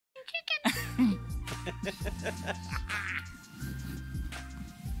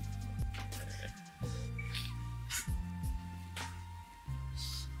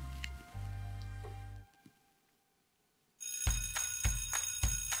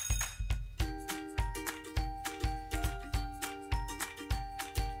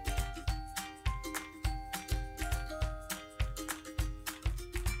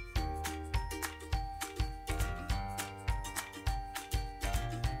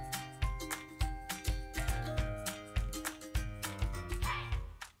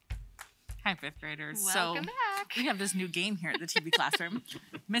Hi, fifth graders. Welcome back. We have this new game here at the TV classroom.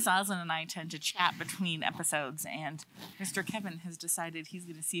 Miss Oslin and I tend to chat between episodes, and Mr. Kevin has decided he's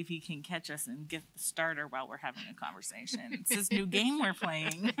going to see if he can catch us and get the starter while we're having a conversation. It's this new game we're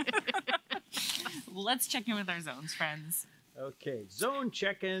playing. Let's check in with our zones, friends. Okay, zone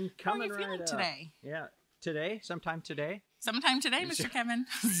check-in coming How are you feeling right today? up. Yeah, today, sometime today. Sometime today, Mr. Kevin.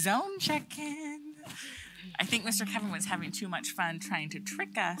 Zone check-in. I think Mr. Kevin was having too much fun trying to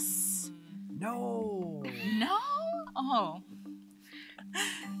trick us. No. No? Oh.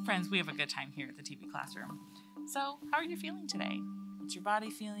 Friends, we have a good time here at the TV classroom. So, how are you feeling today? What's your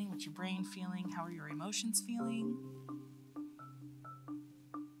body feeling? What's your brain feeling? How are your emotions feeling?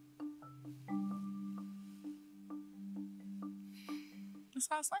 Miss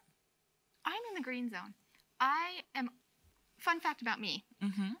Oslin? I'm in the green zone. Fun fact about me.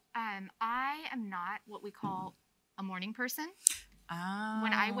 Mm-hmm. I am not what we call a morning person. Oh.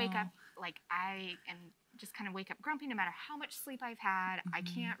 When I wake up, I am just kind of wake up grumpy no matter how much sleep I've had. Mm-hmm. I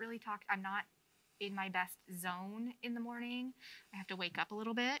can't really talk. I'm not in my best zone in the morning. I have to wake up a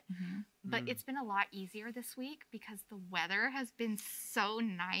little bit. Mm-hmm. But it's been a lot easier this week because the weather has been so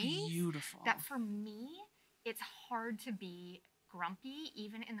nice. Beautiful. That for me, it's hard to be grumpy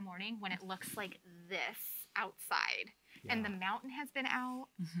even in the morning when it looks like this outside. Yeah. And the mountain has been out.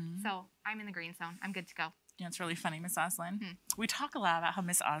 Mm-hmm. So I'm in the green zone. I'm good to go. You know, it's really funny, Miss Oslin. We talk a lot about how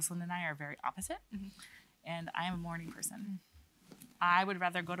Miss Oslin and I are very opposite. Mm-hmm. And I am a morning person. I would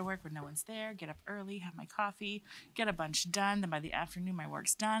rather go to work when no one's there, get up early, have my coffee, get a bunch done. Then by the afternoon, my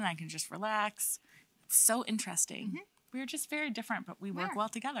work's done. I can just relax. It's so interesting. Mm-hmm. We're just very different, but we work well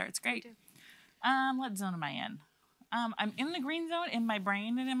together. It's great. We do. What zone am I in? I'm in the green zone in my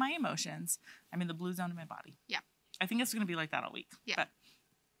brain and in my emotions. I'm in the blue zone in my body. Yeah. I think it's going to be like that all week. Yeah. But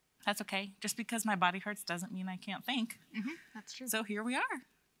that's okay. Just because my body hurts doesn't mean I can't think. Mm-hmm. That's true. So here we are.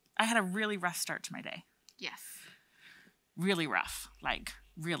 I had a really rough start to my day. Yes. Really rough. Like,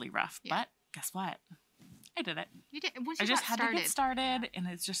 really rough. Yeah. But guess what? I did it. You did. Once I you just got had started. to get started, and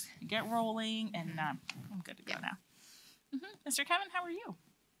it's just get rolling, and I'm good to go now. Mm-hmm. Mr. Kevin, how are you?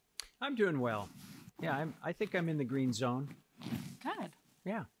 I'm doing well. Yeah, I think I'm in the green zone. Good.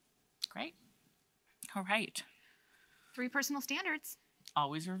 Yeah. Great. All right. 3 personal standards.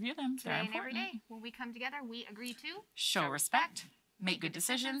 Always review them. They're Today and every important. day. When we come together, we agree to Show respect, make good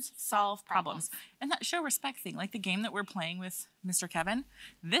decisions, solve problems. And that show respect thing, like the game that we're playing with Mr. Kevin,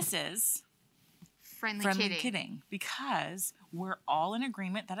 this is friendly kidding. Because we're all in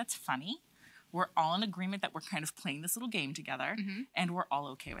agreement that it's funny. We're all in agreement that we're kind of playing this little game together, and we're all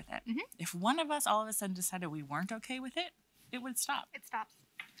okay with it. Mm-hmm. If one of us all of a sudden decided we weren't okay with it, it would stop. It stops.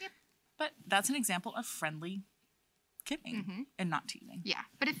 Yep. But that's an example of friendly kidding and not teasing. Yeah.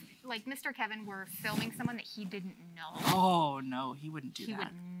 But if, like, Mr. Kevin were filming someone that he didn't know, Oh, no, he wouldn't do he that.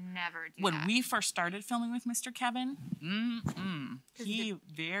 would never do When that. we first started filming with Mr. Kevin, he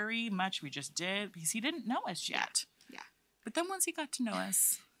very much, we just did, because he didn't know us yet. Yeah. But then once he got to know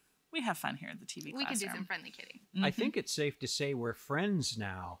us, we have fun here at the TV We classroom. could do some friendly kidding. I think it's safe to say we're friends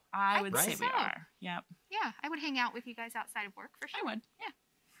now. I would say think we so. are. Yep, Yeah. I would hang out with you guys outside of work for sure. I would. Yeah.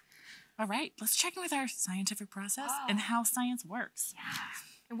 All right, let's check in with our scientific process and how science works.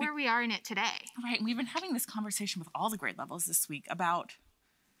 And where we are in it today. All right, and we've been having this conversation with all the grade levels this week about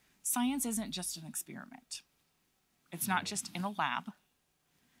science isn't just an experiment. It's not just in a lab.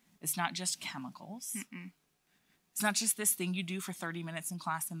 It's not just chemicals. It's not just this thing you do for 30 minutes in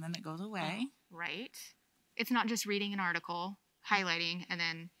class and then it goes away. Right. It's not just reading an article, highlighting, and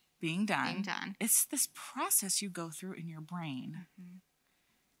then Being done. It's this process you go through in your brain, and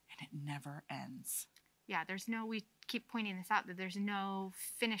it never ends. Yeah, we keep pointing this out, that there's no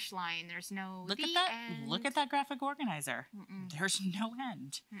finish line. There's no Look the at that. end. Look at that graphic organizer. There's no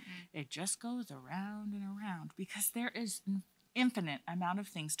end. It just goes around and around because there is an infinite amount of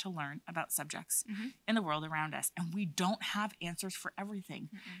things to learn about subjects in the world around us, and we don't have answers for everything.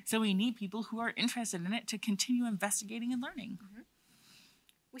 So we need people who are interested in it to continue investigating and learning.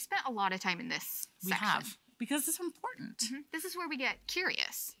 We spent a lot of time in this We section. have, because it's important. This is where we get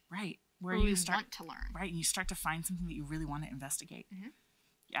curious. Right. Where we you start want to learn. Right, and you start to find something that you really want to investigate. You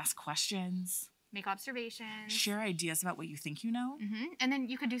ask questions. Make observations. Share ideas about what you think you know. And then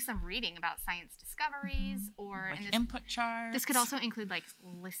you could do some reading about science discoveries or Like input charts. This could also include like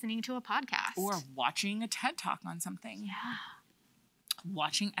listening to a podcast. Or watching a TED Talk on something. Yeah.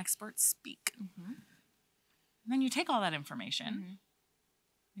 Watching experts speak. And then you take all that information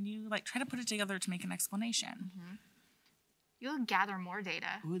and you like try to put it together to make an explanation. You'll gather more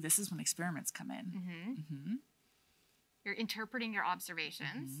data. Ooh, this is when experiments come in. You're interpreting your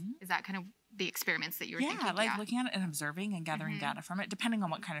observations. Is that kind of the experiments that you were thinking? Yeah, like looking at it and observing and gathering data from it, depending on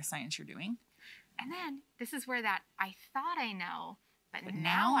what kind of science you're doing. And then this is where that I thought I know, but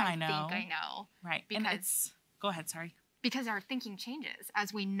now I think I know. Right. Because go ahead, sorry. Because our thinking changes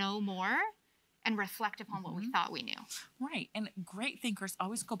as we know more and reflect upon what we thought we knew. Right. And great thinkers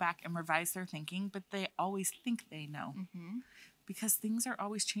always go back and revise their thinking, but they always think they know. Because things are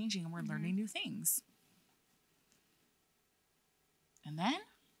always changing and we're learning new things. And then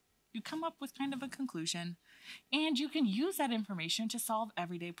you come up with kind of a conclusion, and you can use that information to solve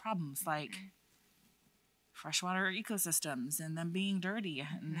everyday problems like freshwater ecosystems and them being dirty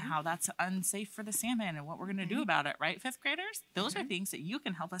and how that's unsafe for the salmon and what we're going to do about it, right, fifth graders? Those are things that you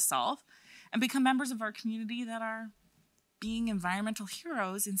can help us solve and become members of our community that are being environmental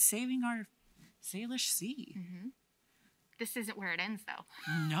heroes in saving our Salish Sea. This isn't where it ends, though.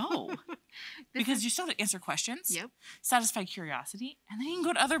 No. Because you still have to answer questions, satisfy curiosity, and then you can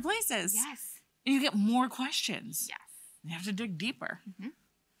go to other places. Yes. And you get more questions. Yes. You have to dig deeper.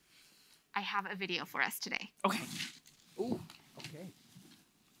 I have a video for us today. Okay. Ooh, okay.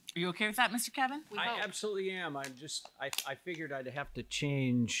 Are you okay with that, Mr. Kevin? I absolutely am. I figured I'd have to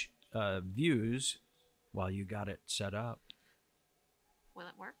change views while you got it set up. Will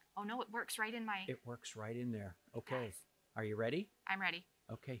it work? Oh, no, it works right in my... It works right in there. Okay. Yes. Are you ready? I'm ready.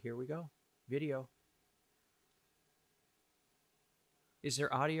 Okay, here we go. Video. Is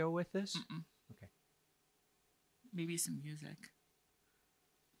there audio with this? Okay. Maybe some music.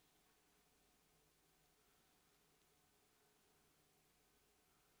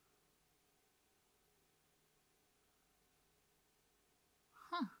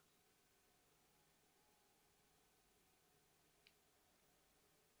 Huh.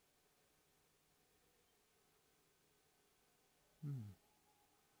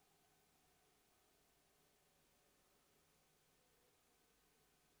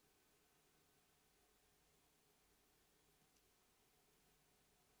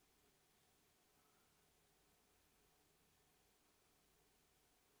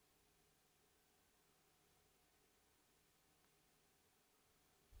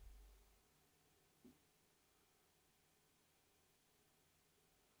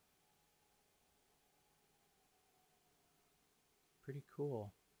 Pretty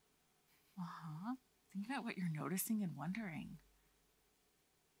cool. Think about what you're noticing and wondering.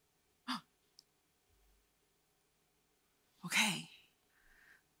 Okay.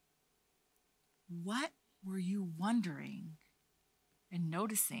 What were you wondering and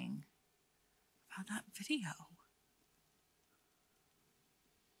noticing about that video?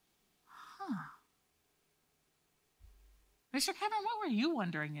 Mr. Kevin, what were you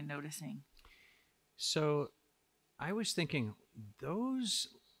wondering and noticing? So I was thinking those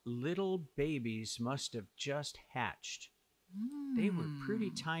little babies must have just hatched. They were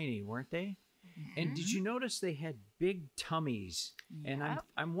pretty tiny, weren't they? And did you notice they had big tummies? And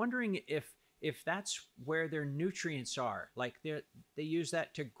I'm wondering if that's where their nutrients are. Like they use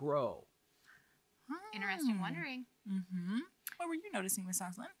that to grow. Interesting wondering. What were you noticing, Miss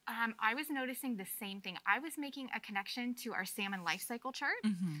Oslin? I was noticing the same thing. I was making a connection to our salmon life cycle chart.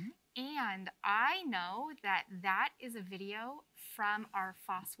 And I know that that is a video from our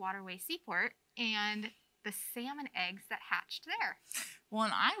Foss Waterway Seaport and the salmon eggs that hatched there. Well,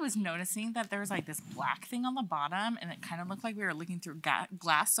 and I was noticing that there was like this black thing on the bottom, and it kind of looked like we were looking through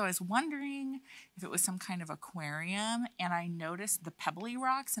glass. So I was wondering if it was some kind of aquarium, and I noticed the pebbly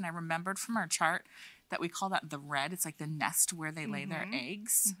rocks, and I remembered from our chart that we call that the red. It's like the nest where they lay their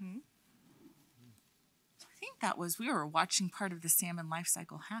eggs. So I think that was, we were watching part of the salmon life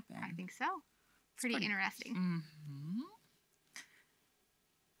cycle happen. I think so. Pretty interesting.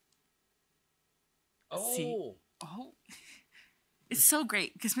 Oh. See? Oh. It's so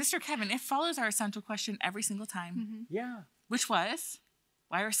great because Mr. Kevin, it follows our essential question every single time. Yeah. Which was,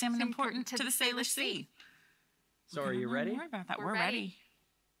 why are salmon important to the Salish Sea? So are you ready? More about that. We're ready.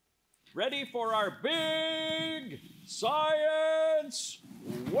 Ready for our big science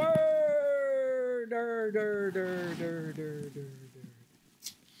word.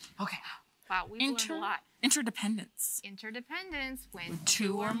 Okay. Wow, we've learned a lot. Interdependence. Interdependence, when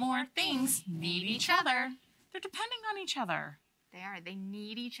two or more things need each other. They're depending on each other. They are. They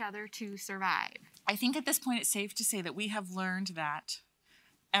need each other to survive. I think at this point it's safe to say that we have learned that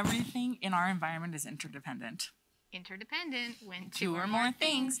everything in our environment is interdependent. Interdependent when Two or more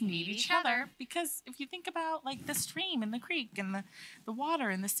things need each other. Because if you think about like the stream and the creek and the water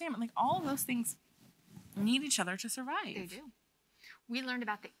and the salmon, like all of those things need each other to survive. They do. We learned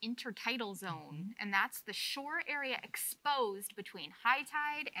about the intertidal zone, and that's the shore area exposed between high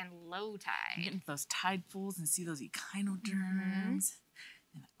tide and low You tide. get into those tide pools and see those echinoderms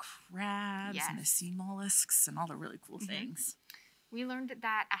and the crabs and the Yes. sea mollusks and all the really cool things. We learned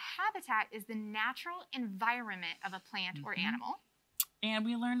that a habitat is the natural environment of a plant or animal. And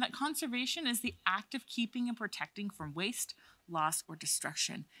we learned that conservation is the act of keeping and protecting from waste, loss, or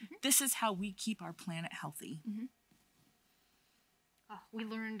destruction. This is how we keep our planet healthy. Oh, we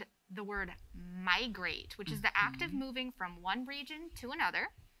learned the word migrate, which is the act of moving from one region to another,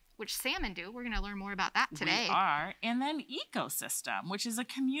 which salmon do. We're going to learn more about that today. We are. And then ecosystem, which is a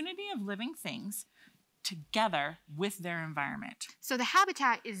community of living things together with their environment. So the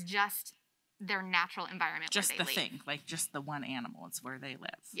habitat is just their natural environment Just where the they live. thing, like just the one animal. It's where they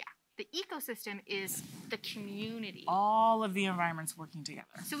live. Yeah. The ecosystem is the community. All of the environments working together.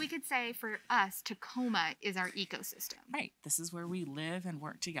 So we could say for us, Tacoma is our ecosystem. Right. This is where we live and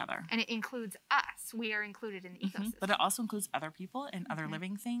work together. And it includes us. We are included in the ecosystem. But it also includes other people and other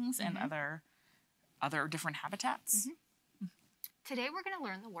living things and other different habitats. Today we're going to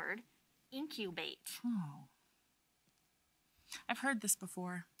learn the word incubate. Oh. I've heard this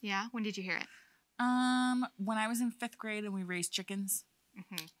before. Yeah? When did you hear it? When I was in 5th grade and we raised chickens,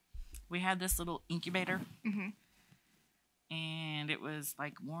 we had this little incubator. And it was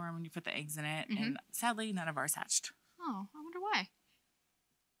like warm and you put the eggs in it. And sadly, none of ours hatched. Oh, I wonder why.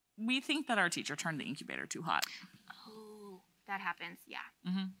 We think that our teacher turned the incubator too hot. Oh, that happens. Yeah.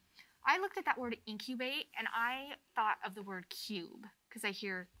 I looked at that word incubate and I thought of the word cube because I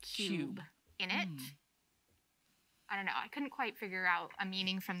hear cube in it. I don't know. I couldn't quite figure out a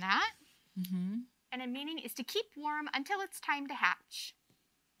meaning from that. And a meaning is to keep warm until it's time to hatch.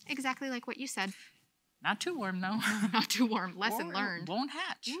 Exactly like what you said. Not too warm, though. Not too warm. Lesson Or it learned. won't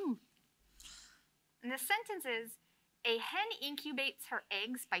hatch. Ooh. And the sentence is, a hen incubates her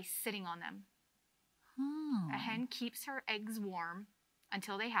eggs by sitting on them. A hen keeps her eggs warm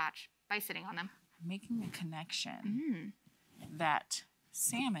until they hatch by sitting on them. Making a connection that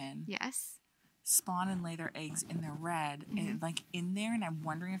salmon Yes. spawn and lay their eggs in the red, and like in there, and I'm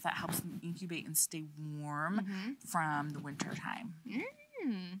wondering if that helps them incubate and stay warm from the winter time.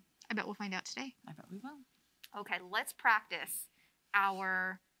 I bet we'll find out today. I bet we will. Okay, let's practice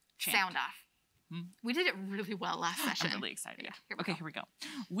our Chant. sound off. We did it really well last session. I'm really excited. Yeah, Here we go.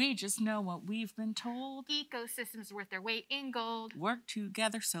 We just know what we've been told. Ecosystems worth their weight in gold. Work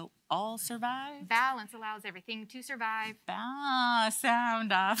together so all survive. Balance allows everything to survive.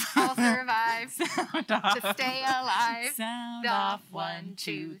 Sound off. All survive. Sound off. To stay alive. Sound off. 1,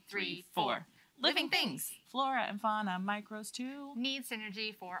 2, 3, 4. Living things. Flora and fauna, microbes too. Need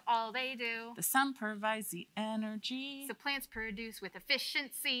synergy for all they do. The sun provides the energy. So plants produce with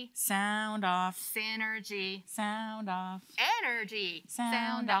efficiency. Sound off. Synergy. Sound off. Energy.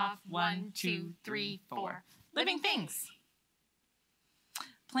 Sound off. 1, 2, 3, 4. Living things.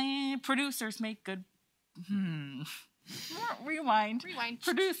 Plant producers make good. Rewind. Rewind.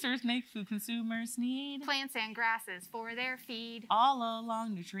 Producers make food consumers need. Plants and grasses for their feed. All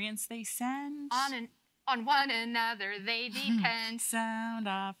along nutrients they send. On one another they depend. Sound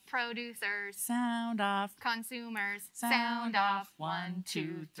off. Producers. Sound off. Consumers. Sound off. 1,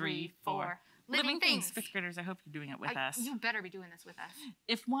 2, 3, 4. Living things. 5th graders, I hope you're doing it with us. You better be doing this with us.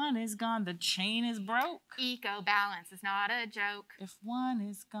 If one is gone, the chain is broke. Eco balance is not a joke. If one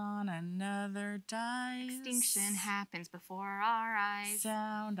is gone, another dies. Extinction happens before our eyes.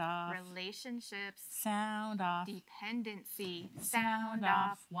 Sound off. Relationships. Sound off. Dependency. Sound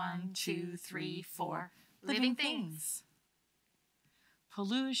off. 1, 2, 3, 4. Living things.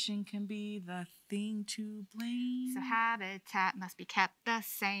 Pollution can be the thing to blame. So habitat must be kept the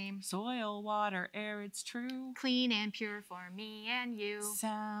same. Soil, water, air, it's true. Clean and pure for me and you.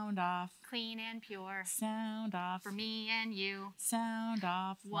 Sound off. Clean and pure Sound off. for me and you. Sound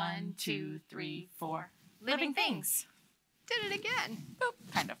off. 1, 2, 3, 4. Living things. Did it again.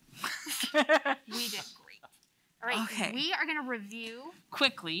 Boop. Kind of. We did great. All right, Okay. we are going to review.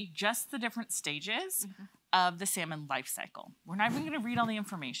 Quickly, just the different stages of the salmon life cycle. We're not even going to read all the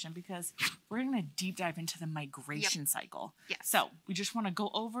information because we're going to deep dive into the migration cycle. Yes. So we just want to go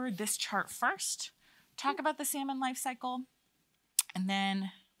over this chart first, talk about the salmon life cycle, and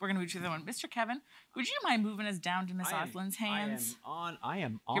then we're going to move to the one. Mr. Kevin, would you mind moving us down to Miss Oslin's hands? I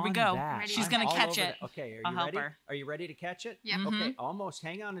am on Here we go. that. She's I'm going to all catch over it. Okay, are I'll you help ready? her. Are you ready to catch it? Yep. Okay, almost.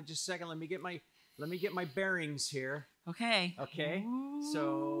 Hang on just a second. Let me get my let me get my bearings here. Okay. Okay. Ooh.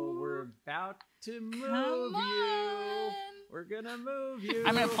 So we're about to move Come you. on. We're gonna move you.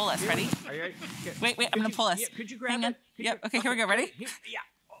 I'm gonna pull us. Ready? Are you ready? Okay. Wait, I'm gonna pull us. Yeah, could you grab Hang on. it? Could Yep. you- Okay, here we go. Ready? Yeah.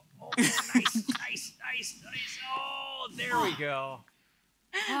 Oh, nice. Oh, there we go.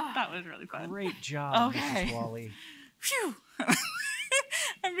 That was really fun. Great job, Okay. Mrs. Wally. Phew.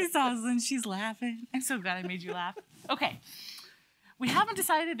 And Miss Oslin, she's laughing. I'm so glad I made you laugh. Okay. We haven't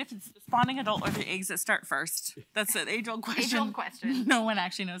decided if it's the spawning adult or the eggs that start first. That's an age-old question. Age-old question. No one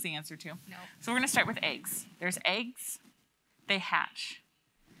actually knows the answer to. No. So we're going to start with eggs. There's eggs. They hatch.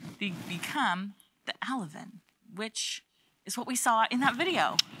 They become the alevin, which is what we saw in that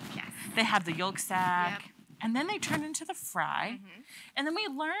video. Yes. They have the yolk sac. Yep. And then they turn into the fry. Mm-hmm. And then we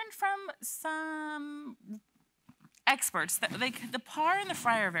learned from some experts that the par and the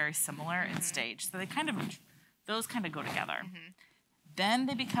fry are very similar in stage. So those kind of go together. Mm-hmm. Then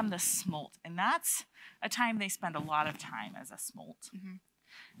they become the smolt. And that's a time they spend a lot of time as a smolt. Mm-hmm.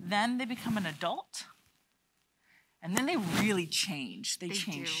 Then they become an adult. And then they really change. They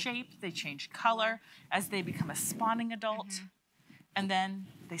change do. shape. They change color as they become a spawning adult. Mm-hmm. And then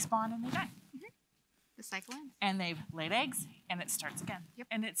they spawn and they die. The cycle ends. And they've laid eggs, and it starts again. Yep.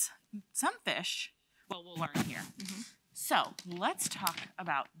 And it's some fish, well, we'll learn here. Mm-hmm. So let's talk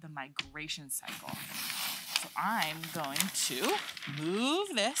about the migration cycle. So I'm going to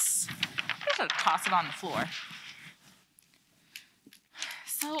move this. I'm going to toss it on the floor.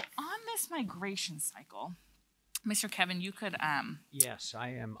 So on this migration cycle, Mr. Kevin, you could Yes, I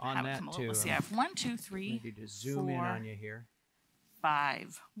am have on it that come a too. little. Let's see, I have 1, 2, 3, Ready to zoom in 4, on you here.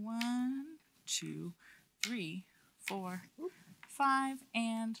 5. 1, 2, 3, 4, 5,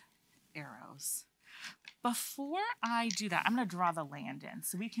 and arrows. Before I do that, I'm going to draw the land in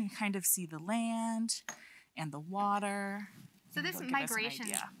so we can kind of see the land and the water. So this It'll give us an migration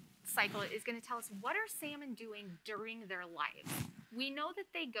idea. cycle is going to tell us what are salmon doing during their lives. We know that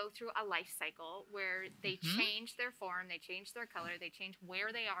they go through a life cycle where they change their form, they change their color, they change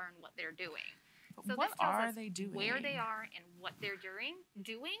where they are and what they're doing. But So what this tells are us they doing? where they are and what they're doing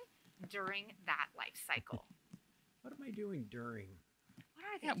during that life cycle. What am I doing during? What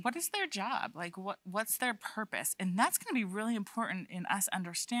are they? Yeah, what is their job? Like what's their purpose? And that's going to be really important in us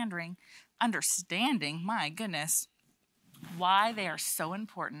understanding, my goodness, why they are so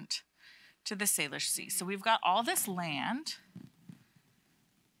important to the Salish Sea. So we've got all this land,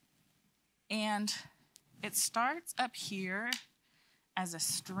 and it starts up here as a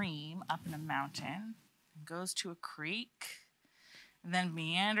stream up in a mountain, goes to a creek, and then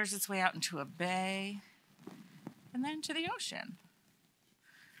meanders its way out into a bay, and then to the ocean.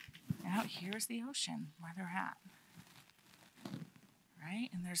 And out here is the ocean where they're at. Right?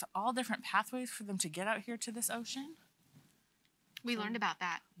 And there's all different pathways for them to get out here to this ocean. We learned about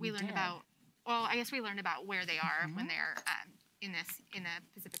that. We learned did. about, well, I guess we learned about where they are when they're in the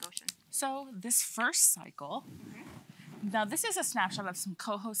Pacific Ocean. So this first cycle, now this is a snapshot of some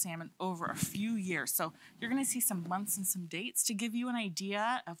coho salmon over a few years. So you're going to see some months and some dates to give you an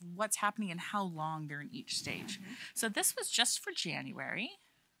idea of what's happening and how long they're in each stage. So this was just for January.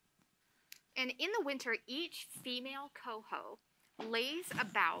 And in the winter, each female coho lays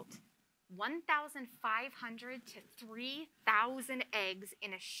about 1,500 to 3,000 eggs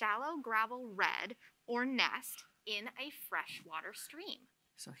in a shallow gravel bed or nest in a freshwater stream.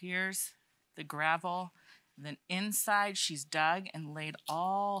 So here's the gravel. And then inside, she's dug and laid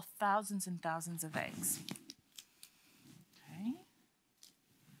all thousands and thousands of eggs. Okay.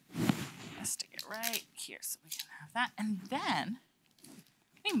 Let's stick it right here so we can have that. And then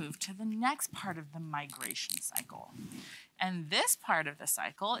we move to the next part of the migration cycle. And this part of the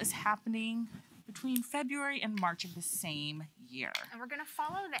cycle is happening between February and March of the same year. And we're going to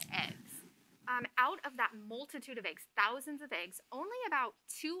follow the eggs. Out of that multitude of eggs, thousands of eggs, only about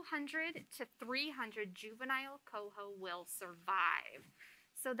 200 to 300 juvenile coho will survive.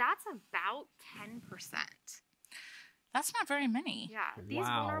 So that's about 10%. That's not very many. Yeah, these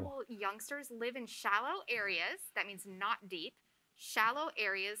Wow. vulnerable youngsters live in shallow areas, that means not deep, shallow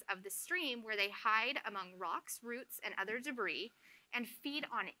areas of the stream where they hide among rocks, roots, and other debris and feed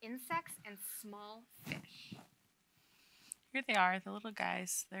on insects and small fish. Here they are, the little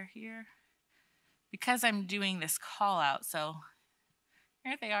guys. They're here. Because I'm doing this call out, so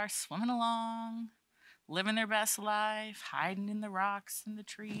here they are swimming along, living their best life, hiding in the rocks and the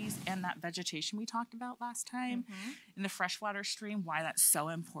trees and that vegetation we talked about last time in the freshwater stream, why that's so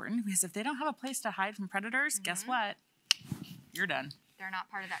important. Because if they don't have a place to hide from predators, guess what? You're done. They're not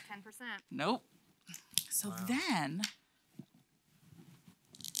part of that 10%. Nope. So then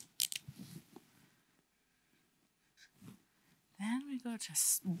we go to,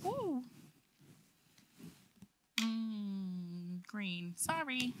 woo, Green.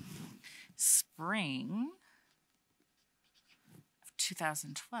 Sorry. Spring of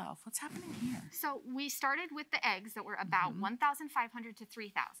 2012. What's happening here? So we started with the eggs that were about 1,500 to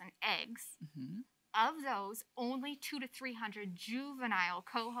 3,000 eggs. Of those, only 200 to 300 juvenile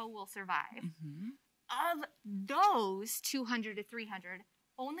coho will survive. Of those 200 to 300,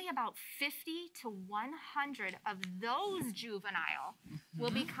 only about 50 to 100 of those juvenile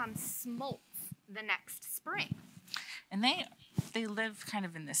will become smolts the next spring. And they live kind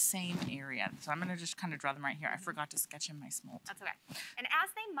of in the same area. So I'm going to just kind of draw them right here. I forgot to sketch in my smolt. That's okay. And as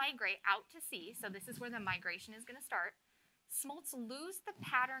they migrate out to sea, so this is where the migration is going to start, smolts lose the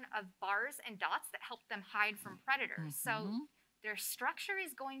pattern of bars and dots that help them hide from predators. So their structure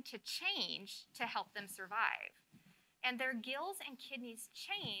is going to change to help them survive. And their gills and kidneys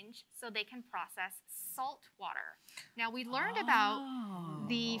change so they can process salt water. Now, we learned about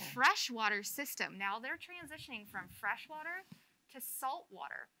the freshwater system. Now they're transitioning from freshwater to salt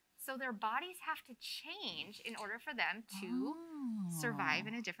water. So their bodies have to change in order for them to survive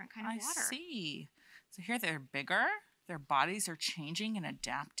in a different kind of water. I see. So here they're bigger. Their bodies are changing and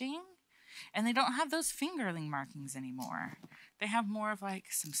adapting. And they don't have those fingerling markings anymore. They have more of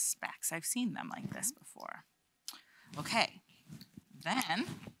like some specks. I've seen them like this before. Okay, then,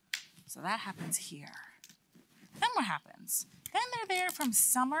 so that happens here. Then what happens? Then they're there from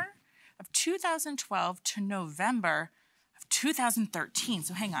summer of 2012 to November of 2013.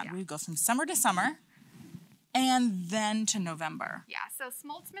 So hang on, we go from summer to summer and then to November. Yeah, so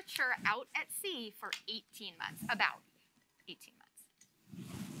smolts mature out at sea for 18 months, about 18 months.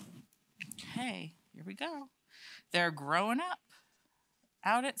 Okay, here we go. They're growing up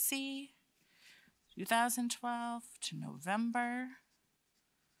out at sea. 2012 to November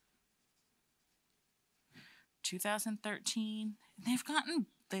 2013. And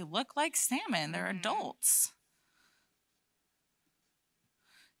they look like salmon. They're adults.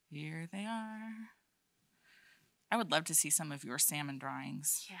 Here they are. I would love to see some of your salmon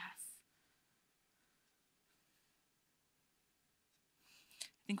drawings. Yes.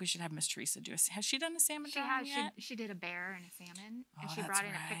 I think we should have Miss Teresa do a... Has she done a salmon drawing yet? She did a bear and a salmon. And Oh, she brought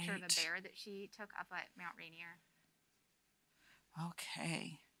in that's a picture of a right. bear that she took up at Mount Rainier.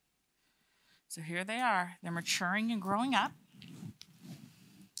 Okay. So here they are. They're maturing and growing up.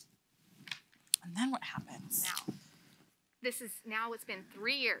 And then what happens? Now, it's been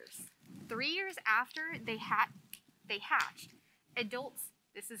 3 years. 3 years after they hatched, adults,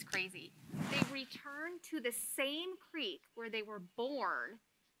 this is crazy, they return to the same creek where they were born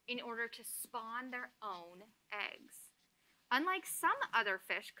in order to spawn their own eggs. Unlike some other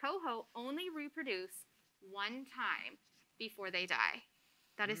fish, coho only reproduce one time before they die.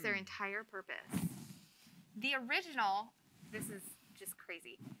 That is their entire purpose. The original, this is just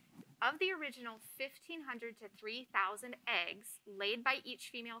crazy, of the original 1,500 to 3,000 eggs laid by each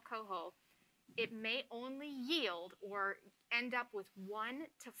female coho, it may only yield or end up with 1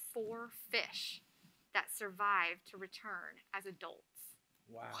 to 4 fish that survive to return as adults.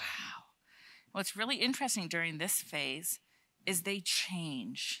 Wow. What's really interesting during this phase is they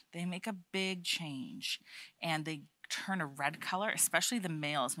change. They make a big change. And they turn a red color, especially the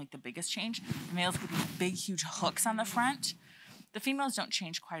males make the biggest change. The males get these big, huge hooks on the front. The females don't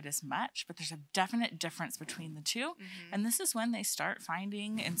change quite as much, but there's a definite difference between the two. And this is when they start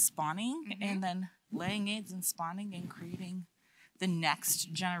finding and spawning and then laying eggs and spawning and creating the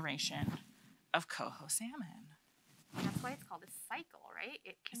next generation of coho salmon. And that's why it's called a cycle, right?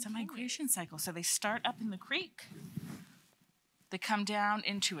 It's a migration cycle. So they start up in the creek. They come down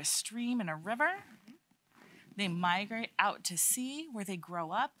into a stream and a river. They migrate out to sea where they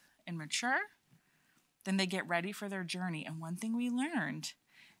grow up and mature. Then they get ready for their journey. And one thing we learned,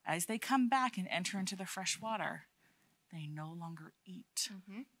 as they come back and enter into the fresh water, they no longer eat.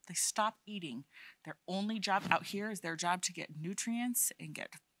 They stop eating. Their only job out here is their job to get nutrients and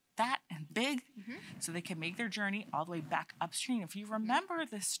get fat and big so they can make their journey all the way back upstream. If you remember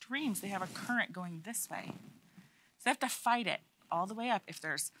the streams, they have a current going this way. So they have to fight it all the way up. If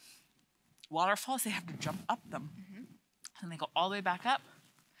there's waterfalls, they have to jump up them. And they go all the way back up.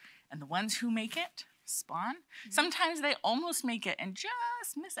 And the ones who make it spawn. Sometimes they almost make it and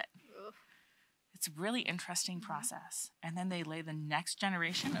just miss it. It's a really interesting process. And then they lay the next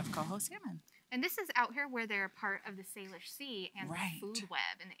generation of coho salmon. And this is out here where they're part of the Salish Sea and the food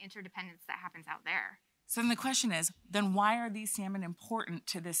web and the interdependence that happens out there. So then the question is, then why are these salmon important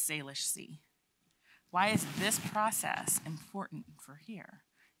to this Salish Sea? Why is this process important for here?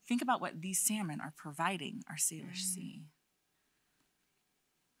 Think about what these salmon are providing our Salish Sea.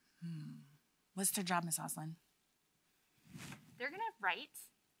 What's their job, Miss Oslin? They're going to write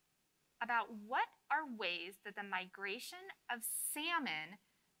about what are ways that the migration of salmon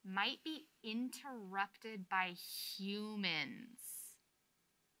might be interrupted by humans.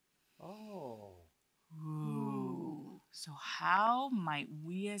 Oh. Ooh. So how might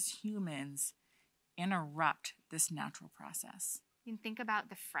we as humans interrupt this natural process? You can think about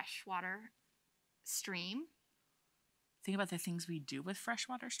the freshwater stream. Think about the things we do with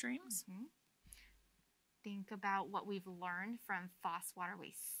freshwater streams. Mm-hmm. Think about what we've learned from Foss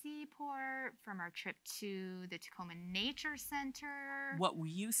Waterway Seaport, from our trip to the Tacoma Nature Center. What we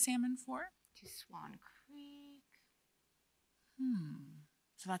use salmon for? To Swan Creek.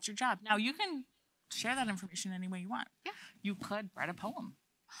 So that's your job. Now you can share that information any way you want. Yeah. You could write a poem.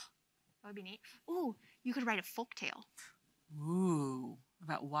 That would be neat. Ooh, you could write a folk tale. Ooh,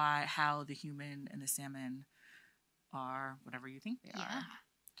 about how the human and the salmon are whatever you think they are.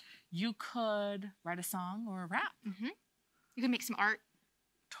 You could write a song or a rap. Mm-hmm. You could make some art.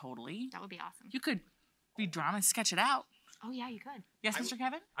 Totally. That would be awesome. You could be drama and sketch it out. Oh, yeah, you could. Yes, Mr.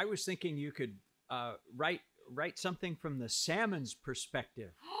 Kevin? I was thinking you could write something from the salmon's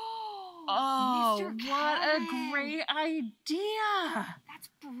perspective. Oh, Mr. what a Kevin. great idea. That's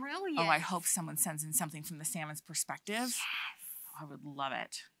brilliant. Oh, I hope someone sends in something from the salmon's perspective. Yes. Oh, I would love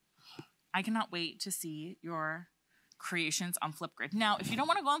it. I cannot wait to see your creations on Flipgrid. Now, if you don't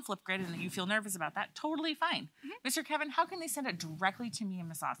want to go on Flipgrid and you feel nervous about that, totally fine. Mr. Kevin, how can they send it directly to me and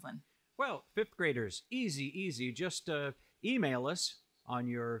Miss Oslin? Well, 5th graders, easy. Just email us on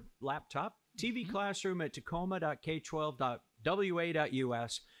your laptop,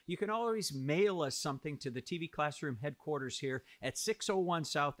 tvclassroom@tacoma.k12.wa.us. You can always mail us something to the TV Classroom headquarters here at 601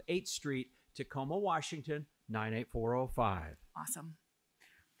 South 8th Street, Tacoma, Washington, 98405. Awesome.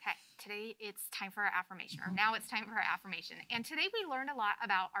 Okay, today it's time for our affirmation, or now it's time for our affirmation. And today we learned a lot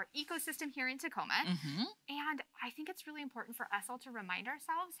about our ecosystem here in Tacoma. And I think it's really important for us all to remind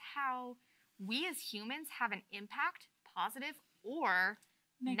ourselves how we as humans have an impact, positive or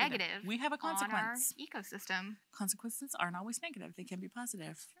negative. We have a consequence. On our ecosystem. Consequences aren't always negative. They can be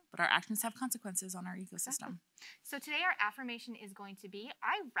positive. But our actions have consequences on our ecosystem. So today our affirmation is going to be,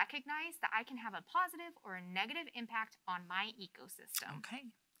 I recognize that I can have a positive or a negative impact on my ecosystem. Okay.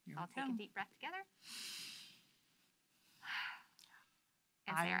 Here I'll we take go. a deep breath together.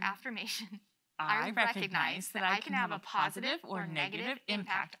 And say our affirmation. I recognize that I can have a positive or negative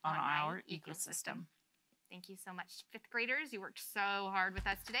impact on our ecosystem. Thank you so much, 5th graders. You worked so hard with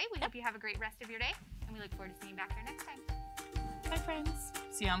us today. We hope you have a great rest of your day, and we look forward to seeing you back here next time. Bye, friends.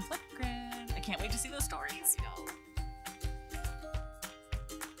 See you on Flipgrid. I can't wait to see those stories. I know.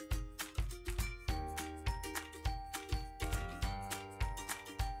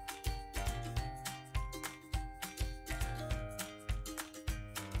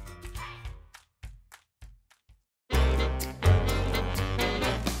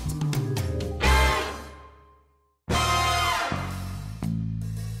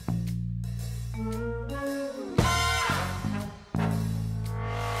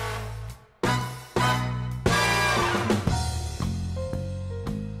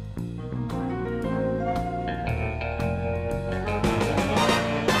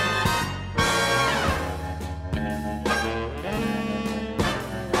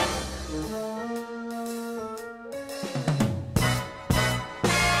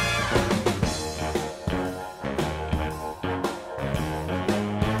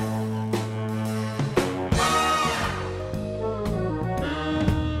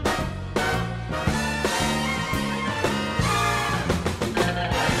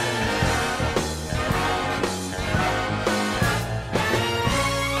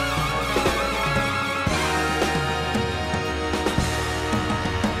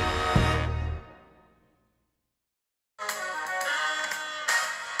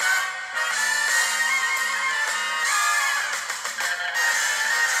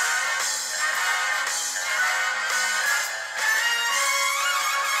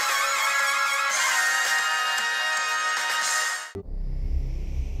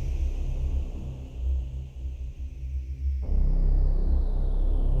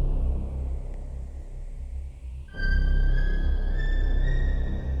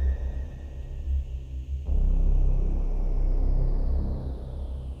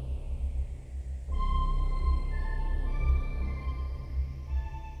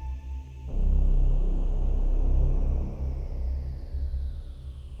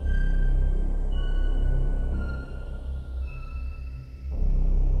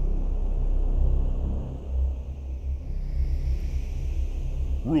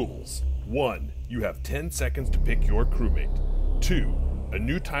 Rules. 1. You have 10 seconds to pick your crewmate. 2. A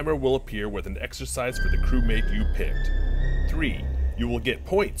new timer will appear with an exercise for the crewmate you picked. 3. You will get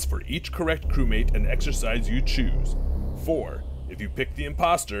points for each correct crewmate and exercise you choose. 4. If you pick the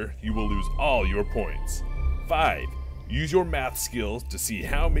imposter, you will lose all your points. 5. Use your math skills to see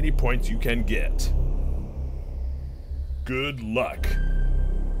how many points you can get. Good luck!